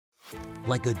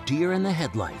Like a deer in the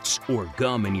headlights or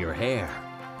gum in your hair,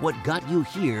 what got you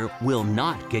here will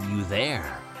not get you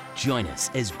there. Join us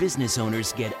as business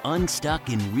owners get unstuck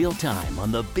in real time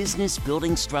on the business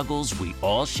building struggles we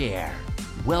all share.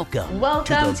 Welcome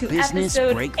to the Business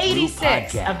episode Breakthrough 86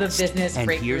 Podcast. of the Business And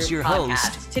Breakthrough here's your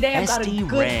Podcast. host, Today I've got a Estie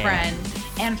good friend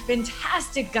and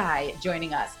fantastic guy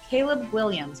joining us, Caleb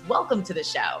Guilliams. Welcome to the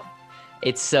show.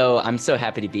 I'm so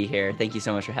happy to be here. Thank you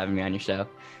so much for having me on your show.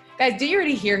 Guys, do you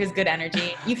already hear his good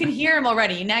energy? You can hear him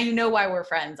already. Now you know why we're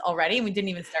friends already, and we didn't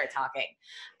even start talking.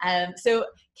 So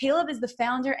Caleb is the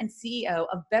founder and CEO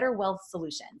of Better Wealth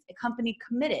Solutions, a company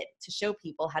committed to show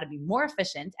people how to be more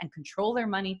efficient and control their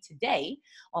money today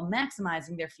while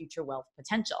maximizing their future wealth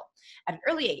potential. At an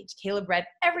early age, Caleb read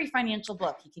every financial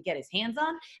book he could get his hands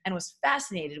on and was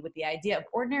fascinated with the idea of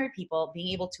ordinary people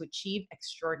being able to achieve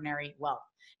extraordinary wealth.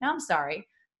 Now, I'm sorry.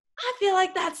 I feel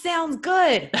like that sounds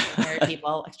good. Ordinary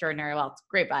people, extraordinary wealth.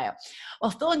 Great bio. While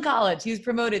still in college, he was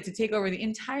promoted to take over the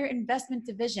entire investment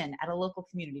division at a local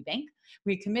community bank,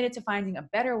 where he committed to finding a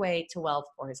better way to wealth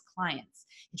for his clients.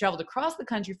 He traveled across the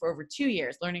country for over 2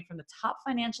 years, learning from the top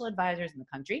financial advisors in the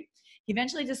country. He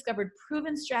eventually discovered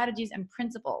proven strategies and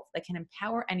principles that can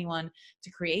empower anyone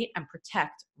to create and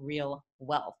protect real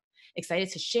wealth. Excited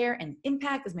to share and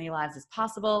impact as many lives as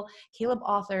possible, Caleb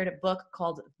authored a book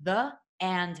called The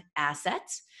and Asset,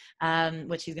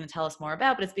 which he's going to tell us more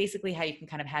about, but it's basically how you can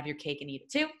kind of have your cake and eat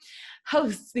it too.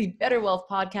 Hosts the Better Wealth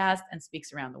podcast and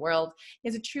speaks around the world. He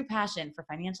has a true passion for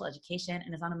financial education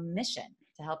and is on a mission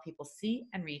to help people see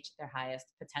and reach their highest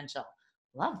potential.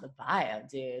 Love the bio,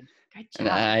 dude. Great job.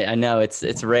 I know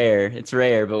it's rare. It's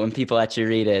rare, but when people actually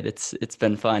read it, it's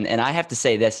been fun. And I have to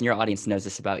say this, and your audience knows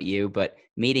this about you, but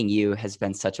meeting you has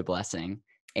been such a blessing.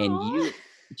 And Aww. you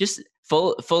just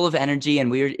full of energy,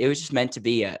 and it was just meant to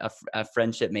be a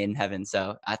friendship made in heaven.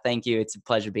 So I thank you. It's a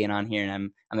pleasure being on here,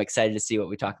 and I'm excited to see what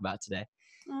we talk about today.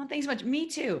 Oh, thanks so much. Me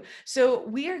too. So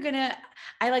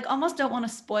I almost don't want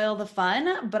to spoil the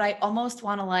fun, but I almost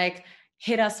want to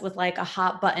hit us with a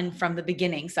hot button from the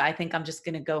beginning. So I think I'm just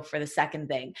going to go for the second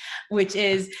thing, which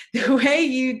is the way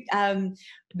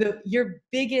your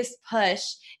biggest push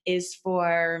is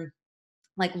for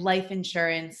life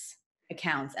insurance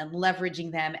accounts and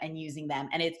leveraging them and using them.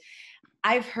 And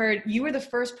I've heard you were the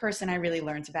first person I really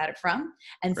learned about it from.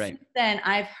 And Right. Since then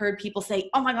I've heard people say,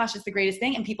 oh my gosh, it's the greatest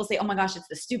thing. And people say, oh my gosh, it's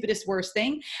the stupidest, worst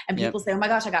thing. And people say, oh my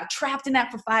gosh, I got trapped in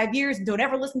that for 5 years. Don't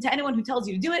ever listen to anyone who tells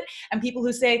you to do it. And people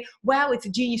who say, wow, it's a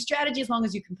genius strategy as long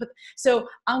as you can so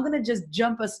I'm going to just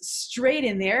jump us straight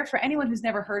in there. For anyone who's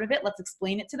never heard of it, let's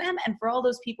explain it to them. And for all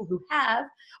those people who have,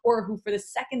 or who for the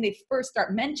second they first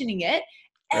start mentioning it,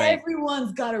 Right.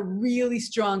 Everyone's got a really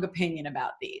strong opinion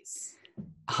about these.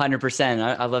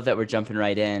 100%. I love that we're jumping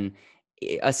right in.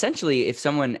 Essentially, if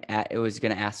someone was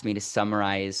going to ask me to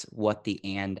summarize what the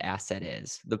and asset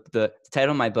is, the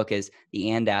title of my book is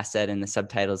The And Asset, and the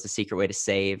subtitle is The Secret Way to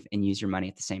Save and Use Your Money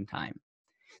at the Same Time.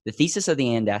 The thesis of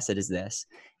the and asset is this: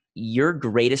 your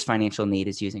greatest financial need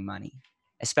is using money.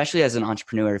 Especially as an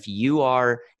entrepreneur, if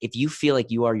you feel like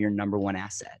you are your number one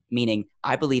asset, meaning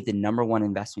I believe the number one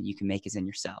investment you can make is in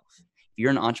yourself. If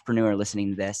you're an entrepreneur listening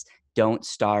to this, don't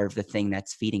starve the thing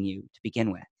that's feeding you to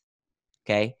begin with.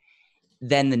 Okay.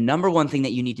 Then the number one thing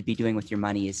that you need to be doing with your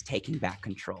money is taking back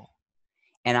control.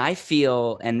 And I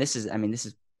feel, and this is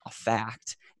a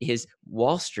fact, is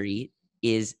Wall Street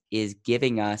is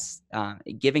giving us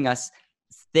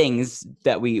things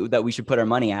that we should put our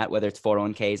money at, whether it's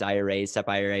 401ks, IRAs, SEP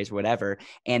IRAs, whatever.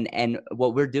 And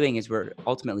what we're doing is we're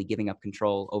ultimately giving up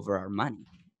control over our money.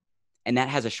 And that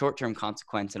has a short-term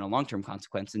consequence and a long-term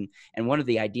consequence. And one of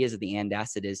the ideas of the and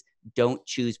asset is don't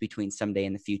choose between someday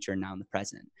in the future and now in the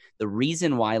present. The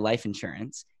reason why life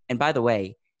insurance, and by the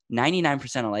way,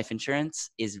 99% of life insurance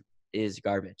is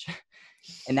garbage.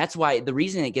 And that's why the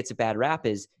reason it gets a bad rap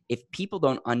is if people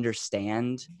don't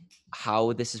understand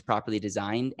how this is properly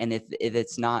designed, and if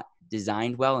it's not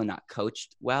designed well and not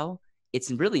coached well,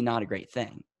 it's really not a great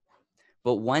thing.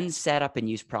 But when set up and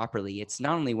used properly, it's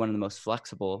not only one of the most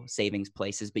flexible savings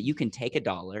places, but you can take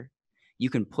 $1, you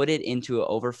can put it into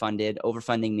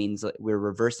overfunding means we're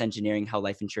reverse engineering how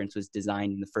life insurance was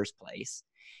designed in the first place,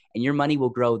 and your money will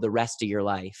grow the rest of your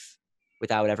life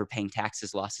without ever paying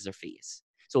taxes, losses, or fees.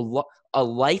 So a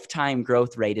lifetime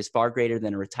growth rate is far greater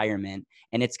than a retirement,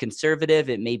 and it's conservative.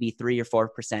 It may be 3 or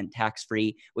 4%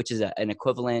 tax-free, which is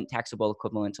an taxable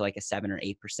equivalent to a 7 or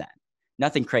 8%.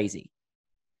 Nothing crazy.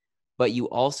 But you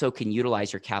also can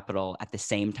utilize your capital at the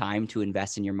same time to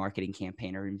invest in your marketing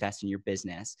campaign or invest in your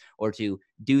business or to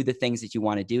do the things that you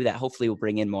want to do that hopefully will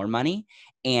bring in more money.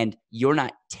 And you're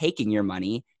not taking your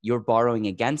money, you're borrowing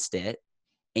against it.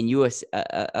 and you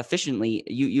efficiently,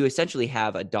 you essentially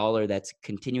have a dollar that's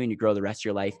continuing to grow the rest of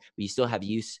your life, but you still have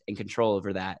use and control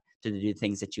over that to do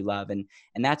things that you love. And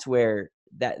that's where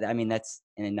that's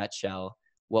in a nutshell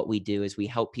what we do is we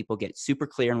help people get super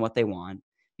clear on what they want,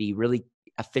 be really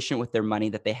efficient with their money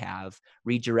that they have,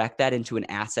 redirect that into an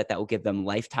asset that will give them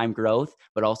lifetime growth,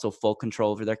 but also full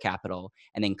control over their capital,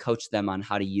 and then coach them on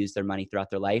how to use their money throughout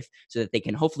their life so that they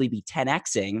can hopefully be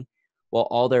 10xing while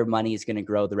all their money is going to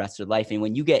grow the rest of their life. And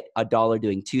when you get a dollar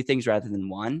doing two things rather than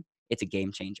one, it's a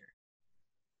game changer.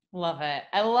 Love it.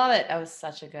 I love it. That was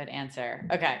such a good answer.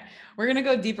 Okay. We're going to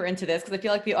go deeper into this because I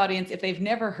feel like the audience, if they've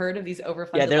never heard of these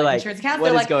overfunded they're life like, insurance accounts, what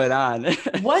they're is like, going on?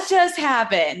 what just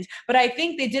happened? But I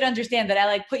think they did understand that I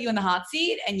like put you in the hot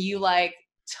seat and you like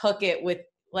took it with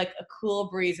like a cool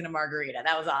breeze and a margarita.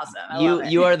 That was awesome. I love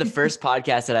it. You are the first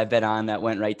podcast that I've been on that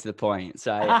went right to the point.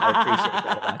 So I appreciate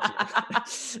that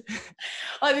about you.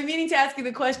 Well, I've been meaning to ask you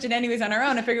the question anyways on our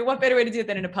own. I figured what better way to do it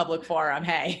than in a public forum?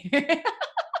 Hey.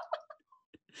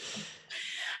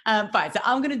 Fine. So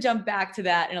I'm going to jump back to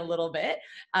that in a little bit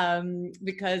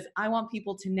because I want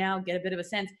people to now get a bit of a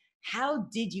sense. How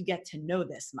did you get to know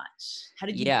this much? How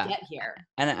did you get here?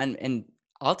 And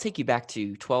I'll take you back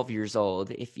to 12 years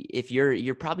old. If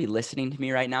you're probably listening to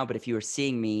me right now, but if you were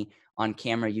seeing me on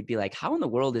camera, you'd be like, how in the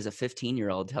world is a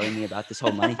 15-year-old telling me about this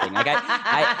whole money thing? Like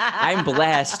I'm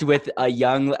blessed with a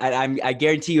young, I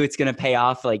guarantee you it's going to pay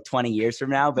off like 20 years from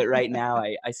now. But right now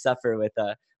I suffer with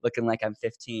looking like I'm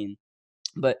 15.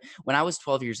 But when I was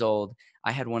 12 years old,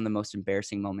 I had one of the most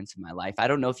embarrassing moments of my life. I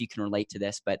don't know if you can relate to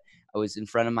this, but I was in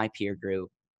front of my peer group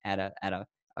at a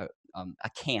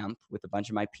camp with a bunch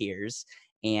of my peers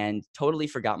and totally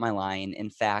forgot my line. In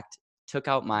fact, took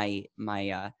out my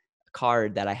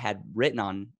card that I had written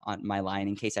on my line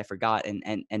in case I forgot,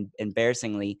 and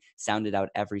embarrassingly sounded out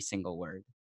every single word.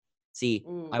 See,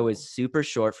 I was super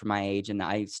short for my age, and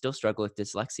I still struggle with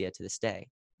dyslexia to this day.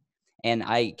 And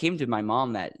I came to my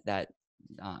mom that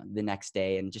the next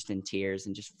day and just in tears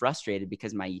and just frustrated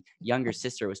because my younger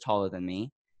sister was taller than me,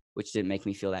 which didn't make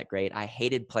me feel that great. I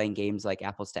hated playing games like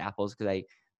apples to apples because I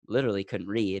literally couldn't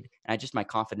read, and my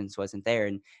confidence wasn't there.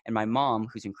 And my mom,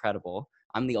 who's incredible,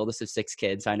 I'm the oldest of 6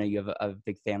 kids. So I know you have a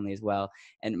big family as well.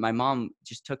 And my mom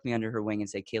just took me under her wing and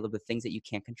said, Caleb, the things that you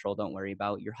can't control, don't worry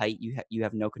about. Your height, you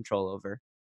have no control over.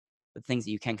 The things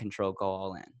that you can control, go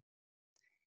all in.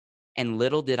 And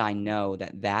little did I know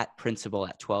that principle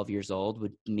at 12 years old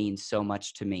would mean so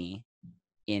much to me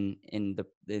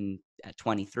at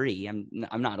 23.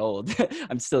 I'm not old.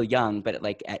 I'm still young, but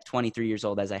like at 23 years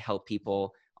old, as I help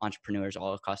people, entrepreneurs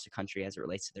all across the country as it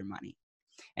relates to their money.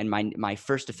 And my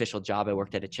first official job, I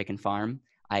worked at a chicken farm.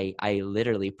 I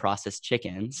literally processed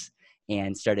chickens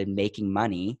and started making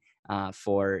money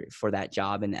for that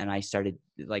job. And I started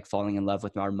like falling in love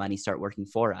with our money start working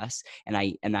for us. And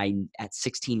I at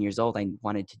 16 years old, I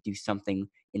wanted to do something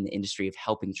in the industry of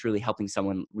truly helping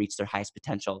someone reach their highest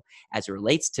potential as it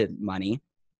relates to money.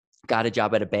 Got a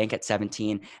job at a bank at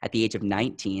 17. At the age of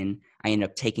 19, I ended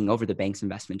up taking over the bank's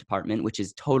investment department, which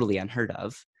is totally unheard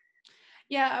of.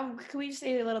 Yeah. Can we just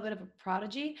say a little bit of a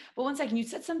prodigy? But one second, you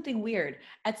said something weird.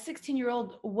 At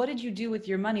 16-year-old, what did you do with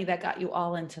your money that got you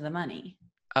all into the money?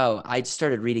 Oh, I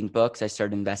started reading books. I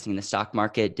started investing in the stock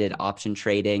market, did option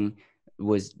trading,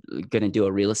 was going to do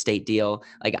a real estate deal.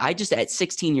 Like at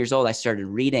 16 years old, I started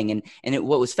reading. And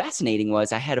what was fascinating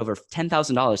was I had over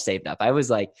 $10,000 saved up. I was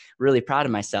like really proud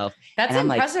of myself. That's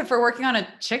impressive for working on a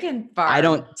chicken farm. I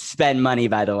don't spend money,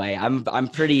 by the way. I'm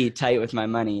pretty tight with my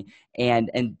money.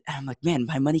 And I'm like, man,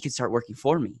 my money can start working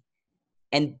for me.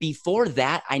 And before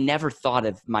that, I never thought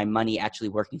of my money actually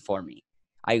working for me.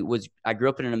 I grew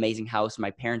up in an amazing house.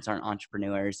 My parents aren't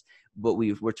entrepreneurs, but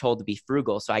we were told to be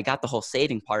frugal. So I got the whole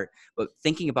saving part, but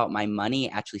thinking about my money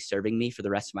actually serving me for the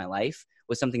rest of my life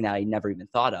was something that I never even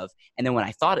thought of. And then when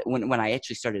I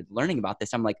actually started learning about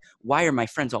this, I'm like, why are my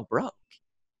friends all broke?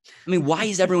 I mean, why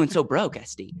is everyone so broke,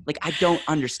 Estie? Like, I don't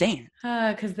understand.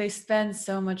 Because they spend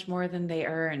so much more than they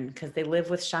earn, because they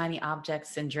live with shiny object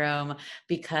syndrome,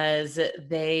 because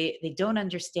they don't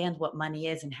understand what money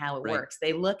is and how it works.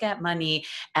 They look at money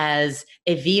as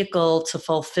a vehicle to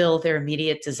fulfill their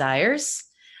immediate desires,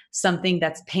 something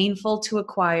that's painful to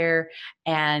acquire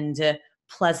and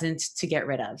pleasant to get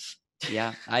rid of.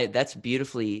 Yeah, that's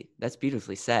beautifully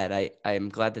said. I am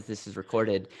glad that this is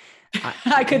recorded.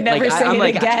 I could never say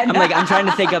it again. I'm trying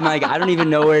to think. I'm like, I don't even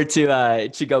know where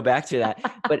to go back to that.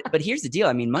 But here's the deal.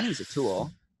 I mean, money is a tool,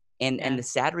 and the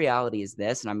sad reality is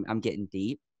this, and I'm getting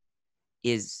deep,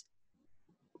 is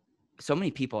so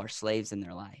many people are slaves in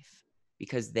their life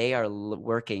because they are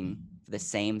working for the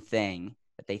same thing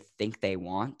that they think they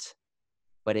want,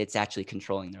 but it's actually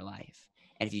controlling their life.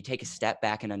 And if you take a step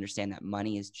back and understand that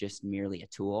money is just merely a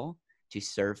tool to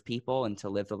serve people and to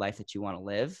live the life that you want to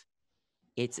live,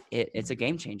 it's a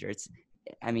game changer.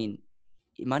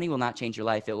 Money will not change your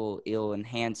life. It'll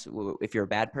enhance. If you're a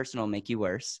bad person, it'll make you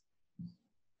worse.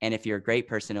 And if you're a great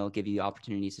person, it'll give you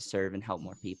opportunities to serve and help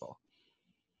more people.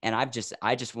 And I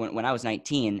just when I was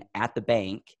 19 at the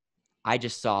bank, I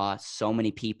just saw so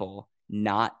many people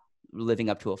not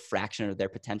living up to a fraction of their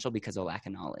potential because of lack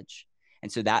of knowledge.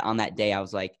 And so that on that day, I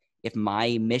was like, if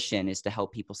my mission is to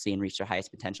help people see and reach their highest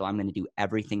potential, I'm going to do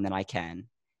everything that I can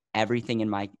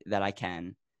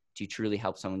to truly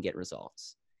help someone get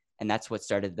results. And that's what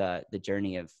started the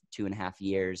journey of 2.5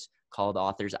 years called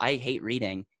authors. I hate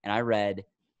reading, and I read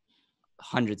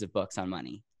hundreds of books on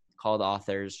money, called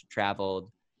authors, traveled,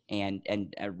 and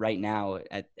right now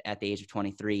at the age of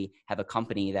 23, have a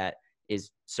company that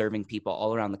is serving people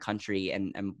all around the country,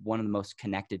 and I'm one of the most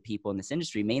connected people in this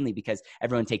industry, mainly because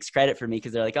everyone takes credit for me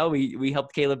because they're like, oh, we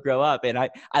helped Caleb grow up. And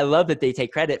I love that they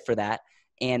take credit for that.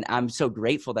 And I'm so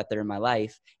grateful that they're in my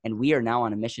life. And we are now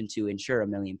on a mission to insure 1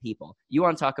 million people. You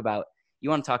want to talk about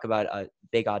a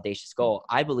big, audacious goal.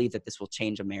 I believe that this will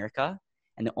change America.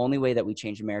 And the only way that we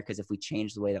change America is if we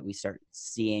change the way that we start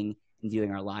seeing and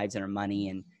viewing our lives and our money.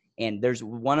 And there's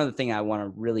one other thing I want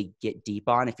to really get deep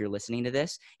on, if you're listening to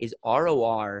this, is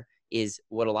ROR is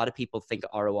what a lot of people think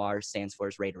ROR stands for,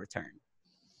 is rate of return.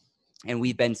 And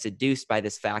we've been seduced by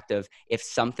this fact of, if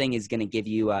something is going to give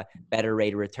you a better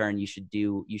rate of return, you should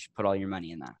put all your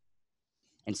money in that.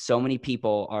 And so many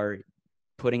people are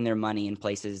putting their money in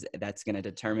places that's going to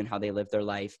determine how they live their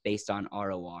life based on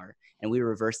ROR. And we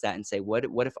reverse that and say, what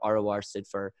if ROR stood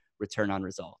for return on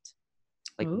result?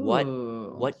 Like,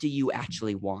 what do you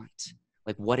actually want?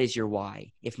 Like, what is your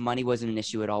why? If money wasn't an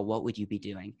issue at all, what would you be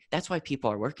doing? That's why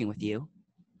people are working with you.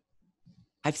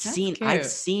 I've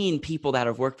seen people that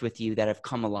have worked with you that have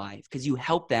come alive because you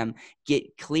help them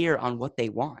get clear on what they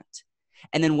want.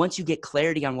 And then once you get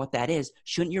clarity on what that is,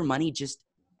 shouldn't your money just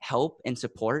help and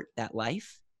support that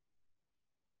life?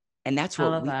 And that's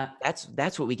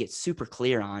what we get super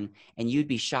clear on. And you'd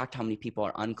be shocked how many people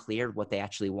are unclear what they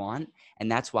actually want.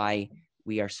 And that's why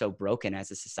we are so broken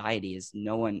as a society, is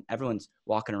everyone's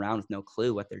walking around with no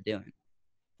clue what they're doing.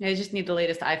 Yeah, you just need the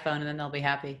latest iPhone and then they'll be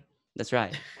happy. That's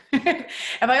right. If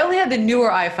I only had the newer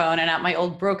iPhone and not my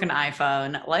old broken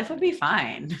iPhone, life would be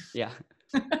fine. Yeah.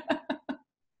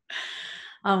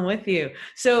 I'm with you.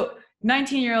 So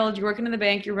 19-year-old, you're working in the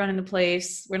bank, you're running the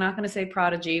place. We're not going to say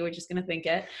prodigy. We're just going to think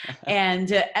it. And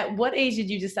at what age did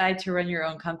you decide to run your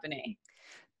own company?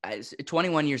 I was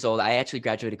 21 years old. I actually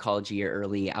graduated college a year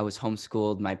early. I was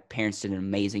homeschooled. My parents did an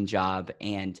amazing job.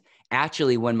 And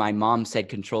actually, when my mom said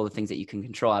control the things that you can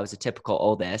control, I was a typical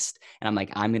oldest. And I'm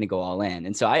like, I'm going to go all in.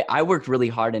 And so I worked really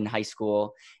hard in high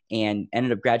school and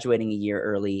ended up graduating a year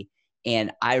early.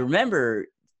 And I remember,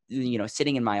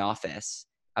 sitting in my office,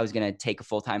 I was going to take a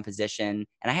full-time position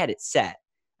and I had it set.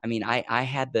 I mean, I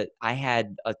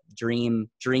had a dream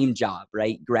job,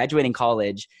 right? Graduating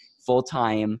college,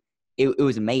 full-time. It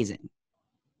was amazing.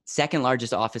 Second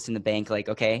largest office in the bank. Like,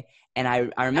 okay. And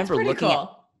I remember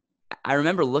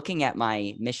looking at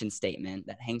my mission statement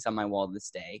that hangs on my wall to this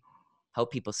day: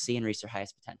 help people see and reach their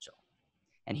highest potential.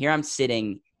 And here I'm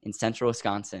sitting in central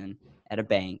Wisconsin at a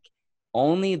bank.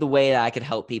 Only the way that I could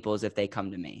help people is if they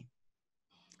come to me.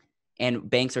 And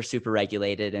banks are super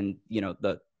regulated. And,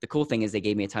 the cool thing is they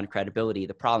gave me a ton of credibility.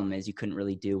 The problem is you couldn't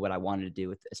really do what I wanted to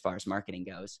do as far as marketing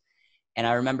goes. And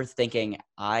I remember thinking,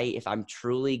 if I'm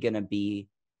truly going to be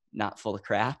not full of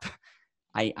crap,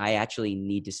 I actually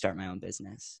need to start my own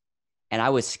business. And I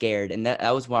was scared. And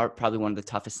that was probably one of the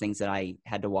toughest things that I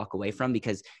had to walk away from,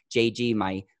 because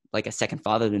JG, like a second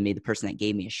father to me, the person that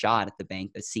gave me a shot at the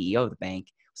bank, the CEO of the bank,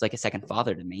 was like a second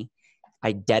father to me.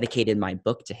 I dedicated my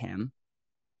book to him.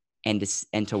 And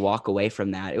to walk away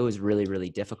from that, it was really, really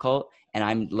difficult. And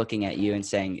I'm looking at you and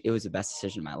saying it was the best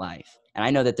decision of my life. And I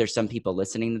know that there's some people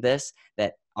listening to this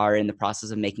that are in the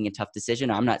process of making a tough decision.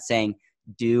 I'm not saying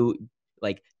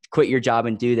quit your job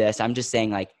and do this. I'm just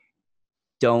saying,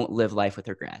 don't live life with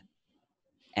regret.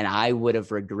 And I would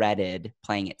have regretted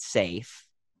playing it safe.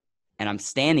 And I'm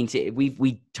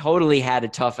we totally had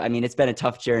it's been a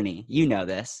tough journey. You know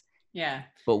this. Yeah.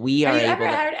 But we are able to. Have you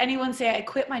ever heard anyone say, I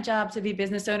quit my job to be a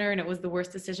business owner and it was the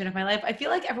worst decision of my life? I feel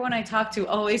like everyone I talk to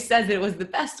always says that it was the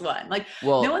best one.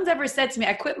 No one's ever said to me,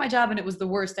 I quit my job and it was the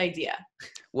worst idea.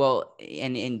 Well,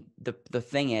 and the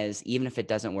thing is, even if it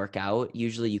doesn't work out,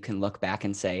 usually you can look back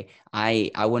and say, I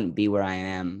wouldn't be where I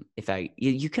am if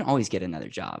you can always get another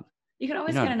job. You can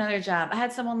always get another job. I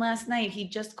had someone last night, he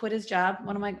just quit his job.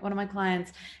 One of my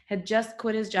clients had just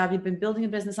quit his job. He'd been building a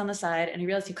business on the side and he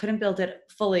realized he couldn't build it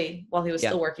fully while he was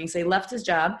still working. So he left his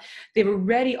job. They've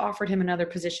already offered him another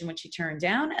position, which he turned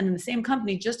down. And then the same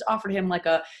company just offered him like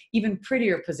a even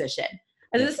prettier position.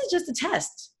 I said, this is just a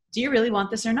test. Do you really want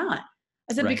this or not?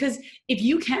 I said, because if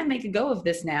you can make a go of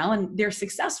this now and they're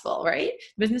successful, right?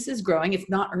 Business is growing. It's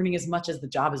not earning as much as the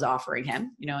job is offering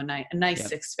him, you know, a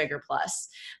nice 6-figure plus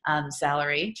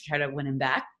salary to try to win him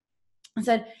back. I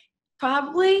said,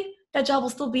 probably that job will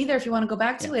still be there if you want to go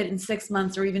back to it in 6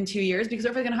 months or even 2 years, because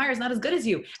whoever they're going to hire is not as good as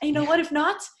you. And you know what? If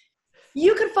not,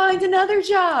 you could find another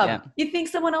job. You think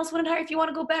someone else wouldn't hire? If you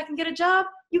want to go back and get a job,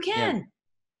 you can.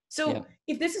 So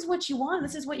if this is what you want,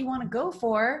 this is what you want to go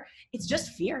for, it's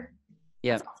just fear.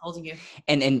 Yeah. That's holding you.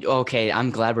 And okay, I'm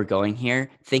glad we're going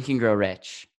here. Think and Grow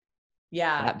Rich.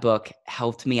 Yeah. That book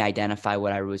helped me identify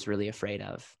what I was really afraid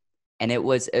of. And it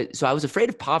was, so I was afraid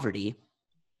of poverty,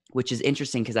 which is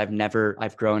interesting because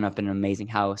I've grown up in an amazing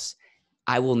house.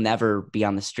 I will never be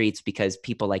on the streets because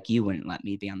people like you wouldn't let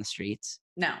me be on the streets.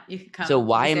 No, you can come. So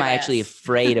why am I actually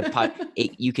afraid of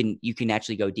you can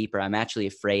actually go deeper. I'm actually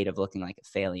afraid of looking like a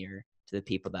failure to the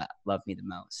people that love me the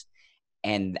most.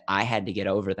 And I had to get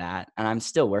over that. And I'm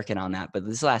still working on that. But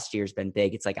this last year has been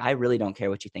big. It's like, I really don't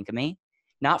care what you think of me.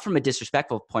 Not from a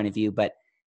disrespectful point of view, but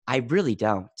I really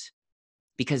don't.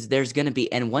 Because there's going to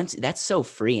be, and once that's so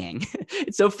freeing.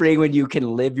 It's so freeing when you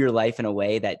can live your life in a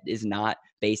way that is not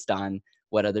based on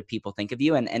what other people think of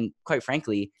you. And quite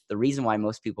frankly, the reason why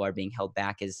most people are being held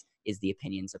back is the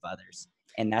opinions of others.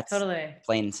 And that's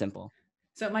plain and simple.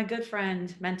 So my good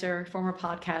friend, mentor, former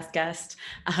podcast guest,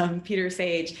 Peter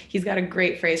Sage, he's got a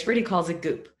great phrase for it. He calls it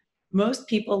goop. Most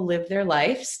people live their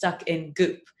life stuck in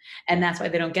goop, and that's why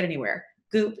they don't get anywhere.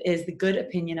 Goop is the good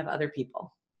opinion of other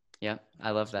people. Yeah,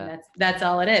 I love that. That's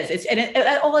all it is.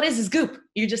 All it is goop.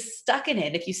 You're just stuck in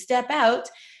it. If you step out,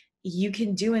 you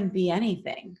can do and be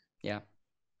anything. Yeah,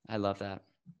 I love that.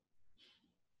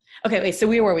 Okay, wait. So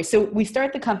where were we? So we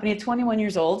start the company at 21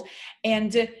 years old,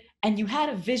 and you had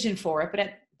a vision for it,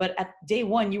 but at day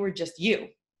one, you were just you.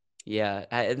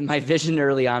 Yeah. My vision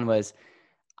early on was,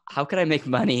 how could I make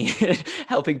money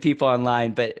helping people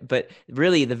online? But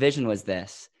really the vision was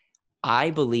this. I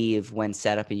believe when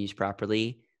set up and used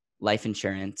properly, life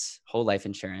insurance, whole life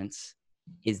insurance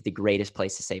is the greatest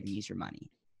place to save and use your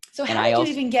money. So how did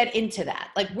you even get into that?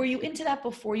 Like, were you into that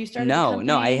before you started the company?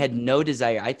 No, I had no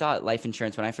desire. I thought life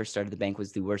insurance when I first started the bank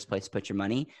was the worst place to put your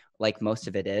money, like most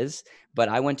of it is. But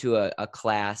I went to a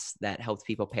class that helped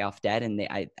people pay off debt, and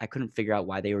I couldn't figure out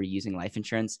why they were using life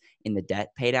insurance in the debt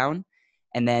pay down.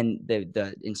 And then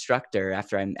the instructor,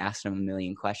 after I asked him a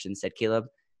million questions, said, Caleb,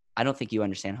 I don't think you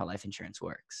understand how life insurance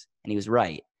works. And he was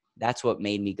right. That's what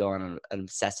made me go on an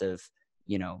obsessive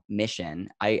mission.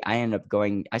 I ended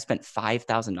up I spent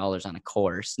 $5,000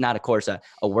 on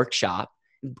a workshop.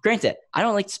 Granted, I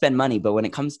don't like to spend money, but when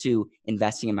it comes to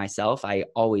investing in myself, I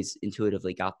always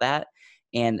intuitively got that.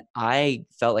 And I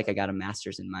felt like I got a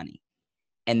master's in money.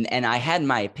 And I had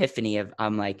my epiphany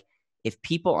I'm like, if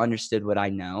people understood what I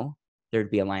know,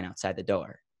 there'd be a line outside the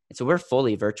door. And so we're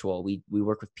fully virtual. We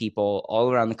work with people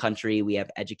all around the country. We have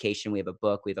education, we have a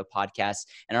book, we have a podcast.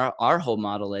 And our whole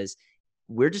model is,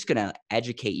 we're just going to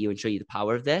educate you and show you the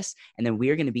power of this. And then we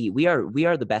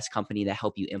are the best company to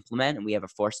help you implement. And we have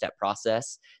a 4-step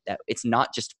process that it's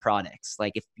not just products.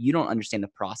 Like, if you don't understand the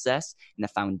process and the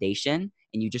foundation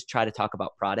and you just try to talk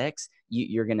about products,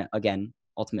 you're going to, again,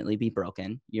 ultimately be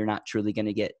broken. You're not truly going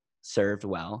to get served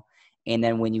well. And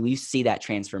then when you see that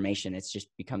transformation, it's just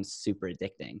becomes super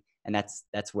addicting. And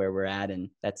that's where we're at. And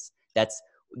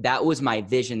that was my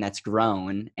vision that's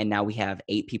grown. And now we have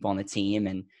 8 people on the team,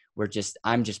 and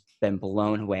I'm just been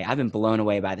blown away. I've been blown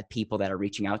away by the people that are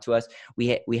reaching out to us.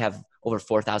 We have over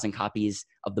 4,000 copies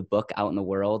of the book out in the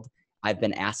world. I've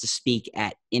been asked to speak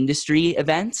at industry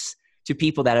events to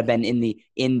people that have been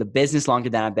in the business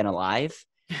longer than I've been alive.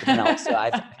 But then also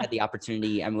I've had the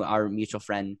opportunity, our mutual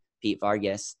friend, Pete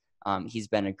Vargas, he's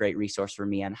been a great resource for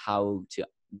me on how to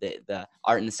the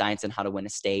art and the science and how to win a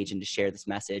stage and to share this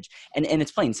message. And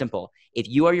it's plain simple. If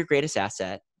you are your greatest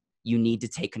asset, you need to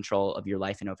take control of your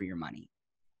life and over your money.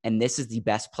 And this is the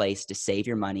best place to save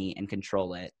your money and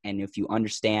control it. And if you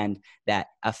understand that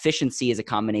efficiency is a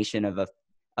combination of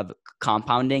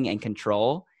compounding and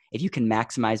control, if you can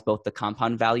maximize both the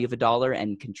compound value of $1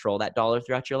 and control that dollar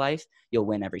throughout your life, you'll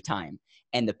win every time.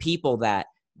 And the people that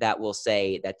will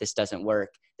say that this doesn't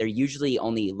work, they're usually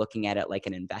only looking at it like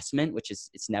an investment, which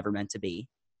is it's never meant to be.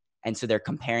 And so they're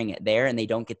comparing it there, and they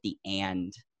don't get the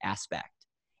and aspect.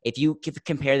 If you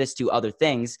compare this to other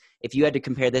things, if you had to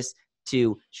compare this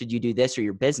to, should you do this or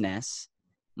your business,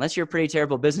 Unless you're a pretty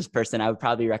terrible business person, I would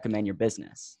probably recommend your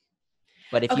business.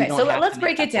 But if you Okay, don't so have let's to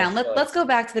make break that it down. tough choice- Let's go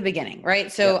back to the beginning,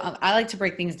 right? So Yep. I like to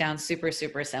break things down super,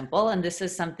 super simple. And this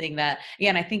is something that,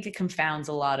 again, I think it confounds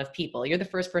a lot of people. You're the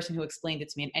first person who explained it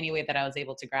to me in any way that I was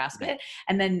able to grasp it.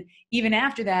 And then even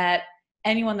after that,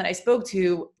 anyone that I spoke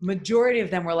to, majority of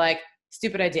them were like,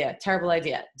 stupid idea, terrible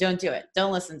idea, don't do it,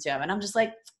 don't listen to him. And I'm just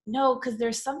like, no, because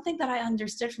there's something that I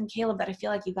understood from Caleb that I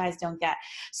feel like you guys don't get.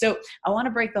 So I want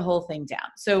to break the whole thing down.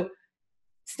 So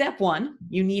step one,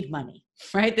 you need money,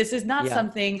 right? This is not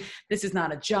something, this is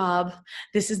not a job.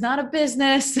 This is not a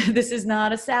business. This is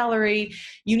not a salary.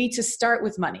 You need to start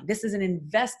with money. This is an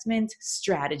investment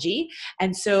strategy.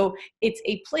 And so it's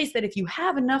a place that if you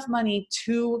have enough money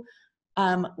to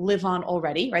live on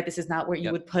already, right? This is not where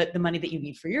you would put the money that you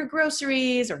need for your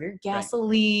groceries or your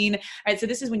gasoline, right? So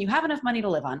this is when you have enough money to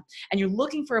live on and you're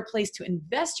looking for a place to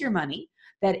invest your money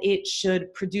that it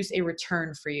should produce a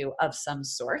return for you of some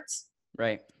sort.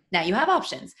 Right. Now you have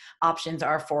options. Options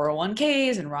are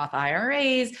 401ks and Roth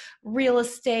IRAs, real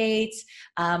estate,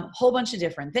 whole bunch of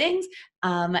different things.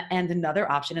 And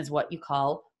another option is what you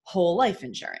call whole life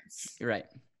insurance. Right.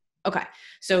 Okay.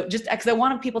 So just because I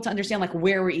want people to understand like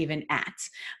where we're even at,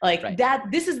 like that,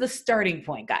 this is the starting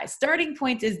point, guys. Starting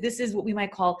point is, this is what we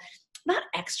might call not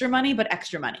extra money, but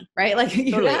extra money, right? Like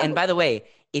totally. And by the way,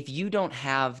 if you don't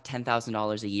have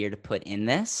 $10,000 a year to put in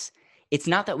this, it's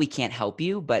not that we can't help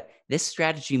you, but this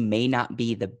strategy may not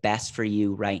be the best for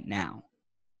you right now.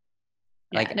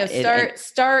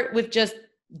 Start with just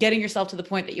getting yourself to the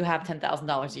point that you have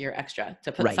 $10,000 a year extra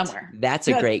to put somewhere. That's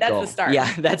a great goal. That's the start.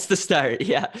 Yeah, that's the start.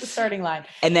 Yeah. The starting line.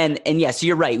 And yes,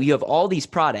 you're right. You have all these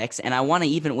products. And I want to,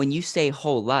 even when you say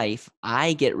whole life,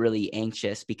 I get really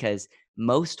anxious because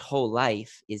most whole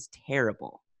life is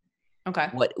terrible. Okay.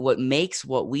 What makes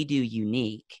what we do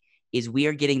unique is we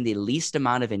are getting the least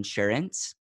amount of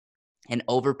insurance and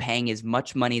overpaying as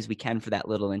much money as we can for that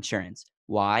little insurance.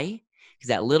 Why? Because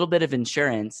that little bit of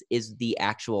insurance is the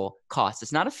actual cost.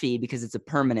 It's not a fee because it's a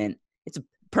permanent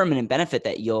benefit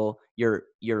that your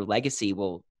legacy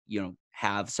will,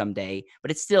 have someday, but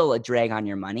it's still a drag on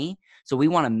your money. So we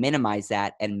want to minimize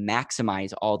that and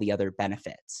maximize all the other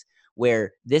benefits.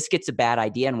 Where this gets a bad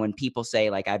idea, and when people say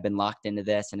like, I've been locked into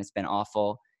this and it's been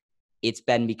awful, it's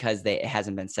been because it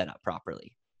hasn't been set up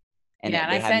properly. And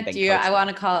I sent you, I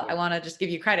want to just give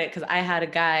you credit because I had a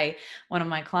guy, one of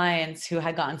my clients, who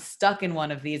had gotten stuck in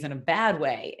one of these in a bad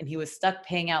way. And he was stuck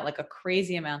paying out like a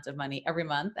crazy amount of money every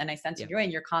month. And I sent you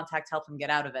and your contact helped him get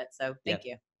out of it. So thank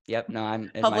you. Yep. No,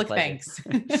 it's public my pleasure.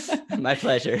 thanks. My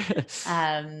pleasure.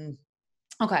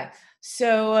 Okay.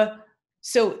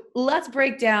 So let's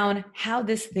break down how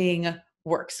this thing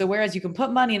works. So whereas you can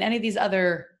put money in any of these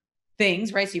other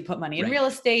things, right? So you put money in real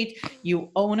estate,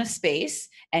 you own a space,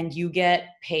 and you get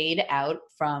paid out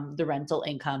from the rental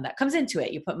income that comes into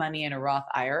it. You put money in a Roth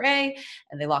IRA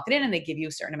and they lock it in and they give you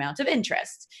a certain amount of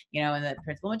interest, and the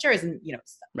principal matures and,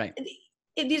 stuff.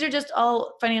 These are just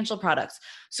all financial products.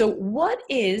 So what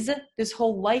is this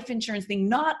whole life insurance thing?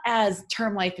 Not as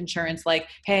term life insurance, like,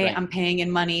 hey, I'm paying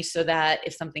in money so that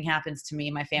if something happens to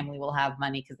me, my family will have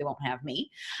money because they won't have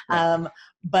me.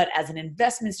 But as an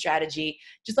investment strategy,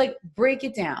 just like break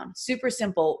it down, super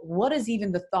simple. What is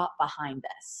even the thought behind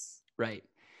this? Right.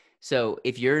 So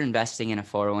if you're investing in a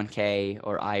 401k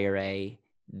or IRA,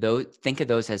 think of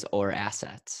those as or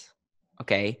assets.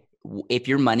 Okay. If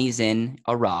your money's in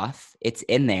a Roth, it's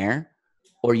in there,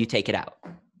 or you take it out.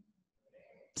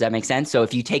 Does that make sense? So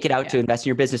if you take it out to invest in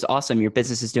your business, awesome. Your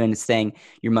business is doing its thing.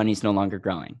 Your money's no longer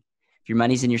growing. If your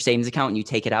money's in your savings account and you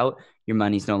take it out, your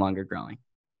money's no longer growing.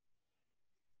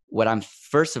 What I'm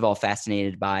first of all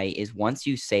fascinated by is once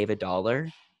you save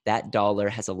 $1, that dollar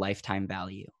has a lifetime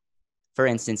value. For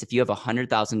instance, if you have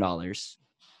 $100,000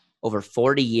 over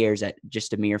 40 years at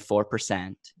just a mere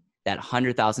 4%, that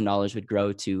 $100,000 would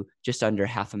grow to just under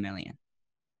 $500,000.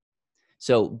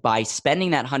 So by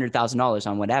spending that $100,000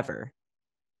 on whatever,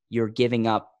 you're giving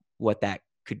up what that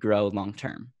could grow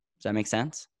long-term. Does that make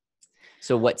sense?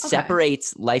 So what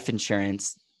separates life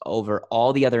insurance over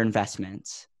all the other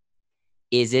investments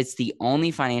is it's the only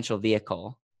financial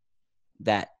vehicle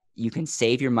that you can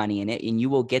save your money in it and you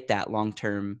will get that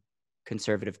long-term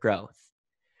conservative growth.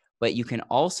 But you can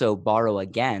also borrow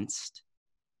against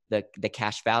the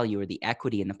cash value or the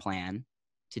equity in the plan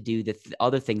to do the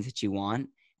other things that you want,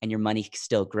 and your money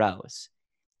still grows.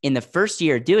 In the first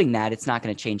year doing that, it's not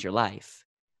going to change your life.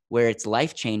 Where it's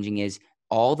life-changing is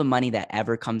all the money that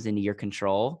ever comes into your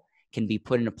control can be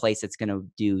put in a place that's going to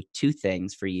do two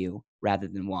things for you rather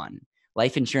than one.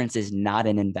 Life insurance is not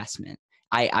an investment.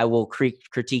 I will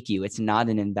critique you. It's not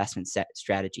an investment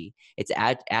strategy. It's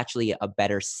actually a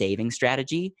better saving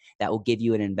strategy that will give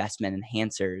you an investment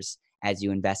enhancers as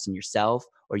you invest in yourself.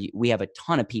 We have a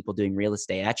ton of people doing real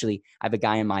estate. Actually, I have a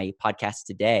guy on my podcast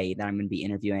today that I'm going to be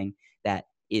interviewing that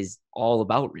is all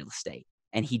about real estate.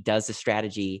 And he does the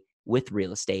strategy with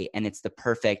real estate. And it's the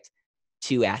perfect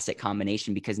 2 asset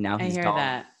combination because now his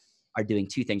dollars are doing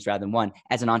 2 things rather than one.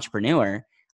 As an entrepreneur,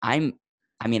 I'm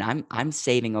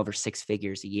saving over 6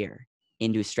 figures a year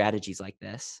into strategies like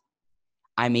this.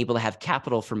 I'm able to have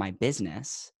capital for my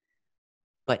business,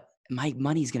 but my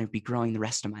money's going to be growing the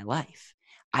rest of my life.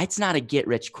 It's not a get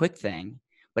rich quick thing,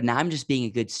 but now I'm just being a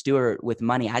good steward with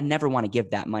money. I never want to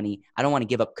give that money. I don't want to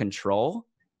give up control,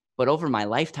 but over my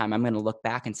lifetime, I'm going to look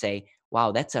back and say,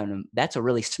 wow, that's a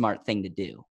really smart thing to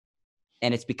do.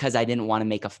 And it's because I didn't want to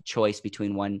make a choice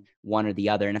between one or the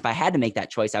other. And if I had to make that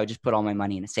choice, I would just put all my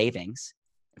money in a savings.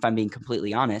 If I'm being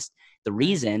completely honest, the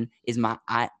reason is my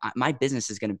business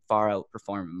is going to far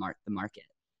outperform the market.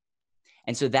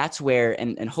 And so that's where,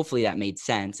 and hopefully that made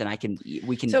sense. And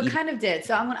we can. So it kind of did.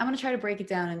 So I'm going to try to break it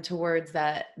down into words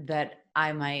that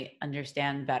I might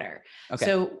understand better. Okay.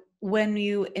 So when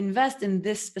you invest in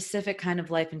this specific kind of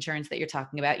life insurance that you're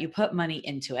talking about, you put money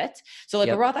into it. So like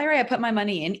a Roth IRA, I put my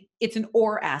money in, it's an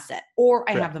or asset, or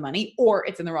I have the money, or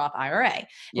it's in the Roth IRA.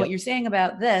 What you're saying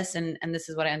about this, and this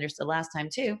is what I understood last time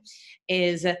too,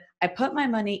 is I put my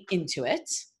money into it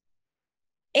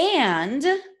and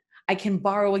I can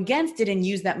borrow against it and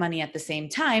use that money at the same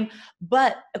time.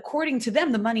 But according to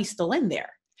them, the money's still in there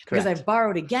because I've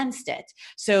borrowed against it.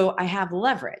 So I have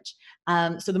leverage.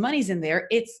 So the money's in there.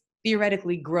 It's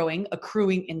theoretically growing,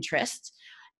 accruing interest.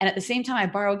 And at the same time, I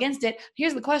borrow against it.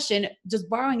 Here's the question. Does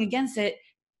borrowing against it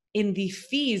in the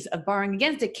fees of borrowing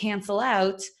against it cancel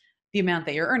out the amount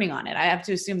that you're earning on it? I have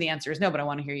to assume the answer is no, but I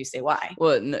want to hear you say why.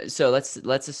 Well, no, so let's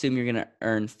assume you're going to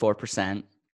earn 4%.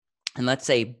 And let's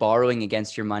say borrowing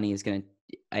against your money is going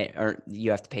to, or you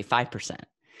have to pay 5%.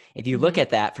 If you look at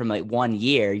that from like 1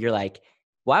 year, you're like,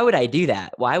 why would I do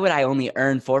that? Why would I only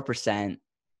earn 4%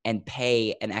 and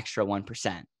pay an extra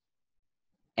 1%?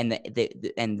 And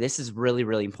and this is really,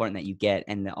 really important that you get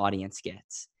and the audience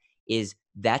gets, is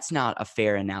that's not a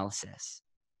fair analysis.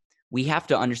 We have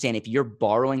to understand if you're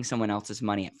borrowing someone else's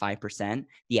money at 5%,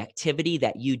 the activity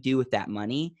that you do with that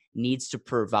money needs to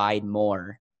provide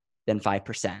more than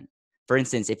 5%. For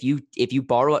instance, if you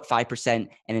borrow at 5%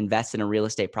 and invest in a real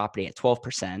estate property at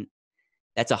 12%,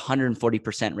 that's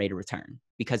 140% rate of return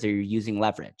because you're using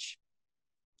leverage.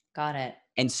 Got it.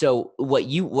 And so what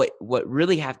you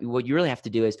really have to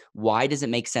do is, why does it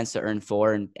make sense to earn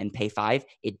 4 and pay 5?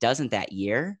 It doesn't that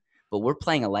year, but we're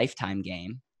playing a lifetime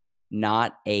game,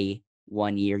 not a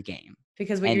 1 year game.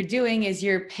 Because what you're doing is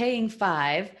you're paying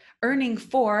 5, earning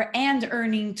 4, and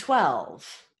earning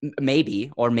 12.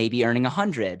 Maybe earning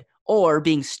 100, or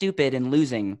being stupid and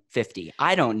losing 50.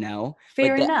 I don't know.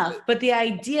 Fair enough. But the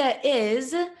idea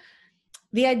is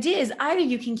either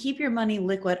you can keep your money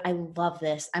liquid. I love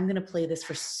this. I'm going to play this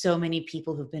for so many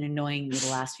people who've been annoying me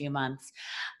the last few months.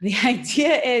 The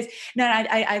idea is,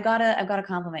 I've got to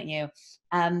compliment you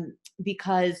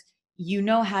because you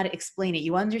know how to explain it.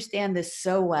 You understand this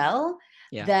so well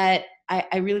that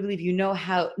I really believe you know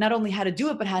how, not only how to do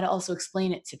it, but how to also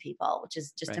explain it to people, which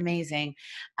is just amazing.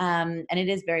 And it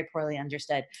is very poorly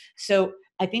understood. So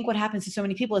I think what happens to so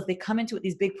many people is they come into it with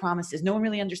these big promises. No one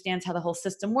really understands how the whole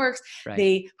system works. Right.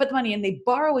 They put the money in, they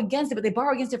borrow against it, but they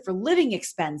borrow against it for living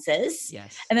expenses.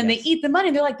 Yes. And then they eat the money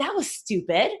and they're like, that was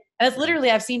stupid. And that's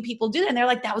literally, I've seen people do that. And they're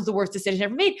like, that was the worst decision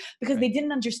ever made, because they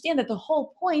didn't understand that the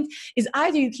whole point is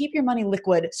either you keep your money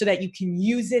liquid so that you can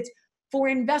use it for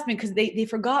investment, because they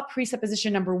forgot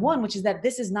presupposition number 1, which is that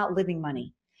this is not living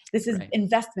money. This is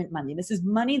investment money. This is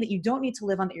money that you don't need to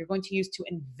live on, that you're going to use to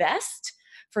invest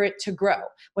for it to grow.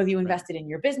 Whether you invest it in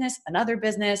your business, another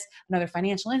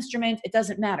financial instrument, it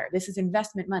doesn't matter. This is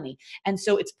investment money. And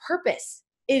so its purpose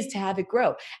is to have it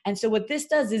grow. And so what this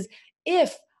does is,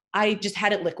 if I just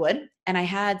had it liquid and I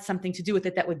had something to do with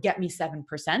it that would get me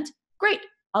 7%, great,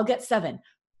 I'll get 7.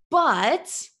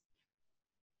 But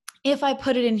if I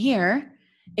put it in here,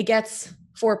 it gets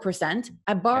 4%.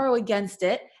 I borrow against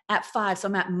it at 5, so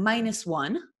I'm at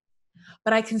 -1.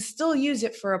 But I can still use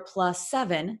it for a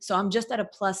 +7, so I'm just at a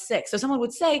 +6. So someone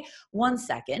would say, 1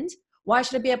 second, why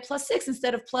should I be at +6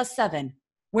 instead of +7?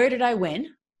 Where did I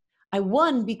win? I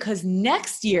won because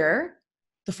next year,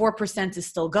 the 4% is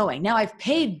still going. Now I've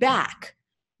paid back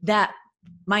that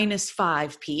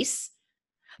 -5 piece.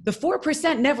 The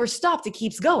 4% never stopped, it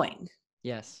keeps going.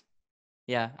 Yes.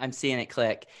 Yeah, I'm seeing it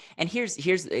click. And here's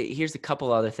a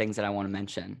couple other things that I want to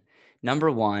mention. Number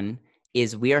 1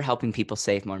 is we are helping people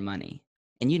save more money.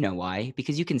 And you know why?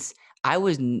 Because I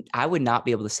would not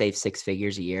be able to save 6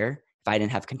 figures a year if I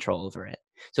didn't have control over it.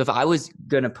 So if I was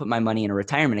going to put my money in a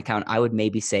retirement account, I would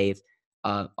maybe save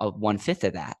a 1/5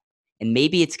 of that. And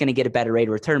maybe it's going to get a better rate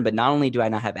of return, but not only do I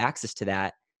not have access to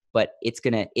that, but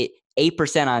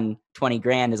 8% on 20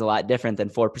 grand is a lot different than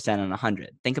 4% on 100.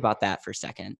 Think about that for a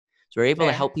second. So we're able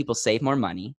to help people save more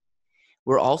money.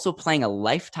 We're also playing a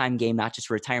lifetime game, not just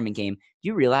a retirement game. Do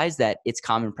you realize that it's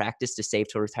common practice to save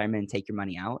till retirement and take your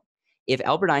money out? If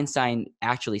Albert Einstein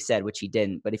actually said, which he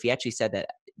didn't, but if he actually said that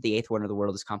the eighth wonder of the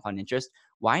world is compound interest,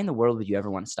 why in the world would you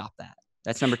ever want to stop that?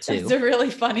 That's number 2. It's a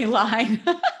really funny line.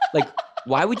 Like,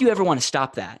 why would you ever want to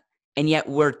stop that? And yet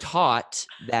we're taught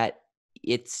that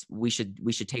we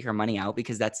should take our money out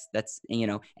because that's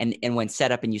and when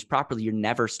set up and used properly, you're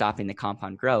never stopping the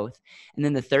compound growth. And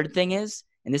then the third thing is,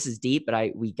 and this is deep,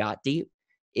 but we got deep,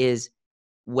 is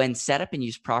when set up and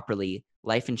used properly,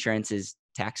 life insurance is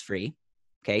tax-free.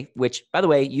 Okay. Which, by the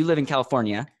way, you live in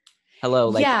California. Hello.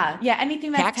 Like, yeah.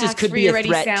 Anything that's taxes could be a already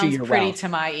threat sounds to your pretty wealth. to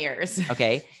my ears.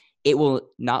 Okay. It will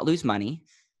not lose money,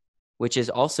 which is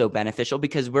also beneficial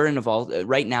because we're involved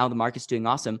right now. The market's doing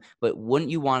awesome, but wouldn't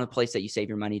you want a place that you save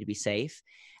your money to be safe?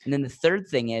 And then the third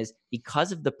thing is,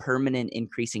 because of the permanent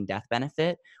increasing death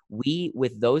benefit,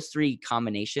 with those 3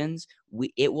 combinations,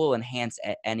 it will enhance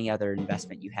any other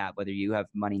investment you have, whether you have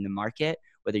money in the market,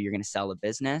 whether you're going to sell a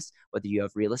business, whether you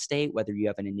have real estate, whether you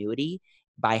have an annuity.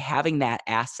 By having that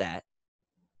asset,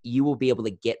 you will be able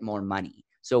to get more money.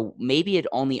 So maybe it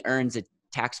only earns a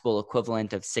taxable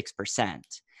equivalent of 6%,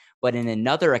 but in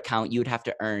another account, you would have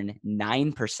to earn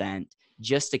 9%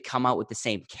 just to come out with the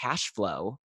same cash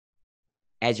flow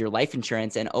as your life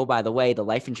insurance. And oh, by the way, the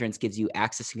life insurance gives you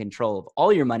access and control of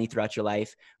all your money throughout your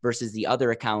life versus the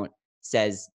other account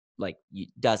says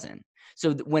doesn't.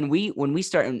 So when we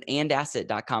start on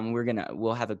andasset.com,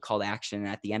 we'll have a call to action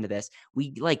at the end of this.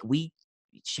 We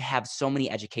have so many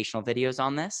educational videos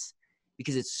on this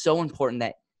because it's so important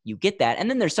that you get that. And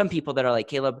then there's some people that are like,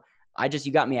 Caleb,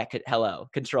 you got me at hello,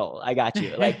 control. I got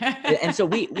you. And so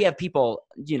we have people,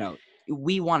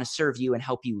 we want to serve you and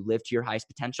help you live to your highest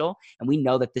potential. And we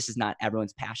know that this is not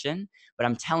everyone's passion, but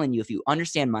I'm telling you, if you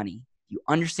understand money,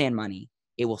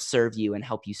 it will serve you and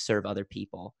help you serve other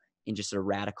people in just a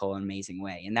radical and amazing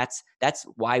way. And that's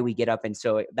why we get up. And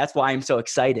so that's why I'm so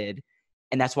excited.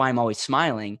 And that's why I'm always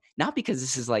smiling, not because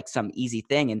this is like some easy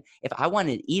thing. And if I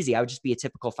wanted it easy, I would just be a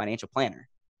typical financial planner.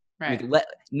 Right.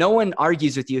 No one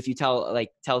argues with you if you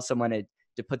tell someone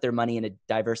to put their money in a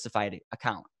diversified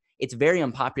account. It's very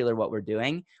unpopular what we're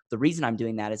doing. The reason I'm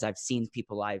doing that is I've seen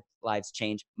people's lives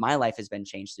change. My life has been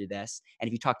changed through this. And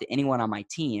if you talk to anyone on my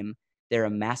team, they're a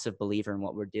massive believer in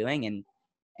what we're doing.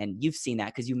 And you've seen that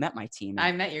because you met my team.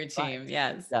 I met your team.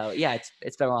 Yes. So yeah,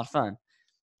 it's been a lot of fun.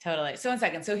 Totally. So 1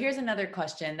 second. So here's another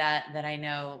question that I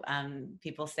know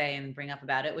people say and bring up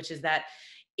about it, which is that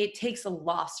it takes a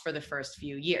loss for the first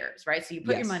few years, right? So you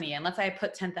put your money in. Let's say I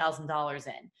put $10,000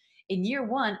 in. In year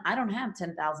 1, I don't have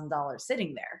 $10,000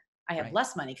 sitting there. I have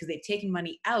less money because they've taken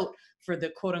money out for the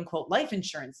quote unquote life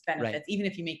insurance benefits, even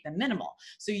if you make them minimal.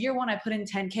 So year 1, I put in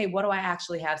 10K. What do I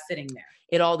actually have sitting there?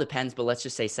 It all depends, but let's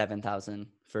just say 7,000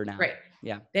 for now. Right.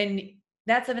 Yeah. Then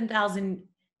that 7,000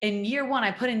 in year 1,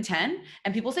 I put in 10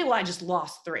 and people say, well, I just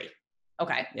lost 3.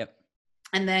 Okay. Yep.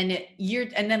 And then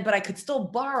but I could still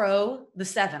borrow the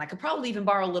 7. I could probably even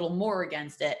borrow a little more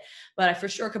against it, but I for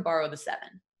sure could borrow the 7.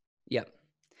 Yep.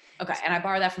 Okay. And I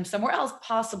borrow that from somewhere else,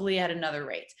 possibly at another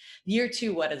rate. Year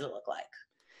 2, what does it look like?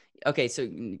 Okay. So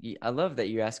I love that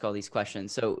you ask all these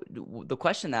questions. So the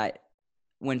question that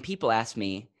when people ask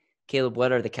me, Caleb,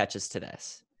 what are the catches to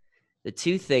this? The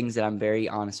 2 things that I'm very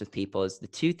honest with people is the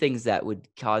 2 things that would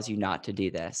cause you not to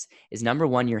do this is number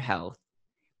 1, your health.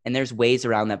 And there's ways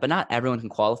around that, but not everyone can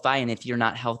qualify. And if you're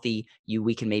not healthy,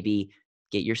 we can maybe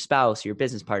get your spouse, your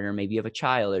business partner, maybe you have a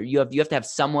child, or you have to have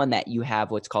someone that you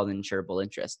have what's called an insurable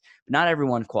interest. But not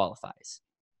everyone qualifies.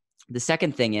 The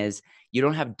second thing is you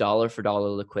don't have dollar for dollar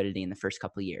liquidity in the first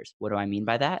couple of years. What do I mean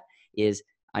by that?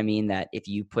 I mean that if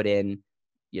you put in,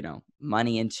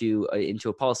 money into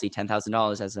a policy,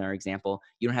 $10,000 as our example,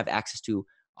 you don't have access to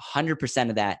 100%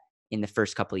 of that in the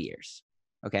first couple of years.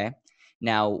 Okay.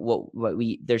 Now,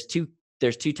 there's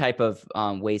two type of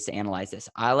ways to analyze this.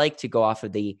 I like to go off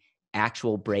of the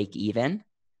actual break even,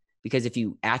 because if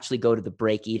you actually go to the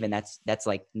break even, that's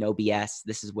like no BS.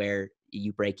 This is where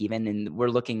you break even, and we're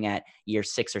looking at year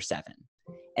 6 or 7.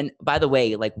 And by the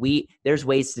way, there's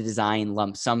ways to design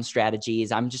lump sum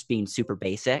strategies. I'm just being super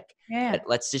basic. Yeah. But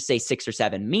let's just say 6 or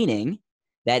 7, meaning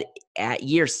that at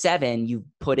year 7 you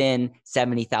put in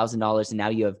 $70,000 and now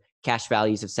you have cash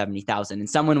values of $70,000. And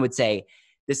someone would say,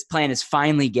 this plan is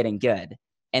finally getting good.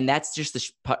 And that's just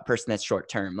the person that's short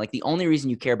term. Like the only reason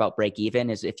you care about break even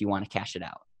is if you want to cash it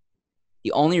out.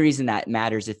 The only reason that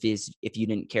matters if you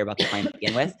didn't care about the plan to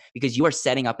begin with, because you are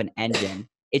setting up an engine.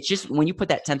 It's just when you put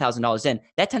that $10,000 in,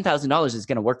 that $10,000 is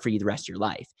going to work for you the rest of your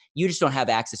life. You just don't have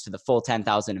access to the full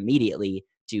 10,000 immediately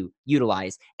to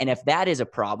utilize. And if that is a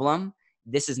problem,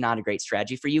 this is not a great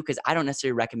strategy for you, because I don't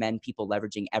necessarily recommend people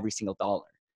leveraging every single dollar.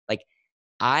 Like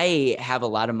I have a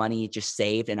lot of money just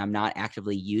saved and I'm not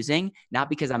actively using, not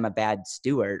because I'm a bad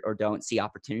steward or don't see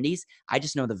opportunities. I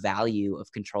just know the value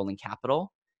of controlling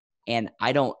capital. And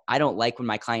I don't like when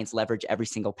my clients leverage every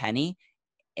single penny.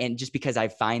 And just because I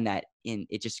find that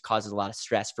it just causes a lot of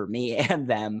stress for me and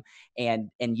them. And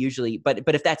usually, but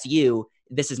if that's you,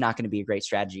 this is not going to be a great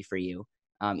strategy for you.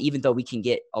 Even though we can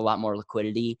get a lot more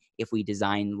liquidity if we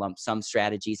design lump sum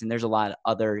strategies, and there's a lot of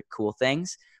other cool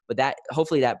things, but that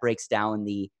hopefully that breaks down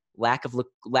the lack of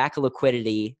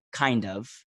liquidity kind of.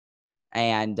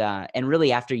 And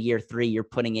really after year 3, you're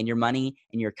putting in your money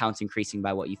and your account's increasing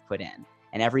by what you've put in.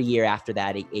 And every year after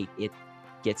that, it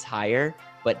gets higher,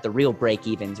 but the real break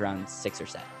even's around 6 or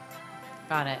 7.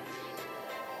 Got it.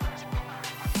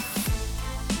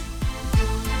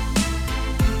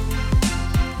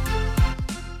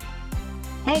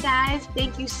 Hey guys,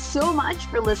 thank you so much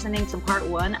for listening to part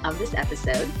 1 of this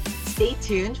episode. Stay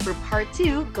tuned for part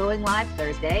 2 going live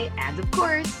Thursday. And of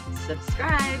course,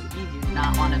 subscribe. You do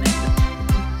not want to miss it.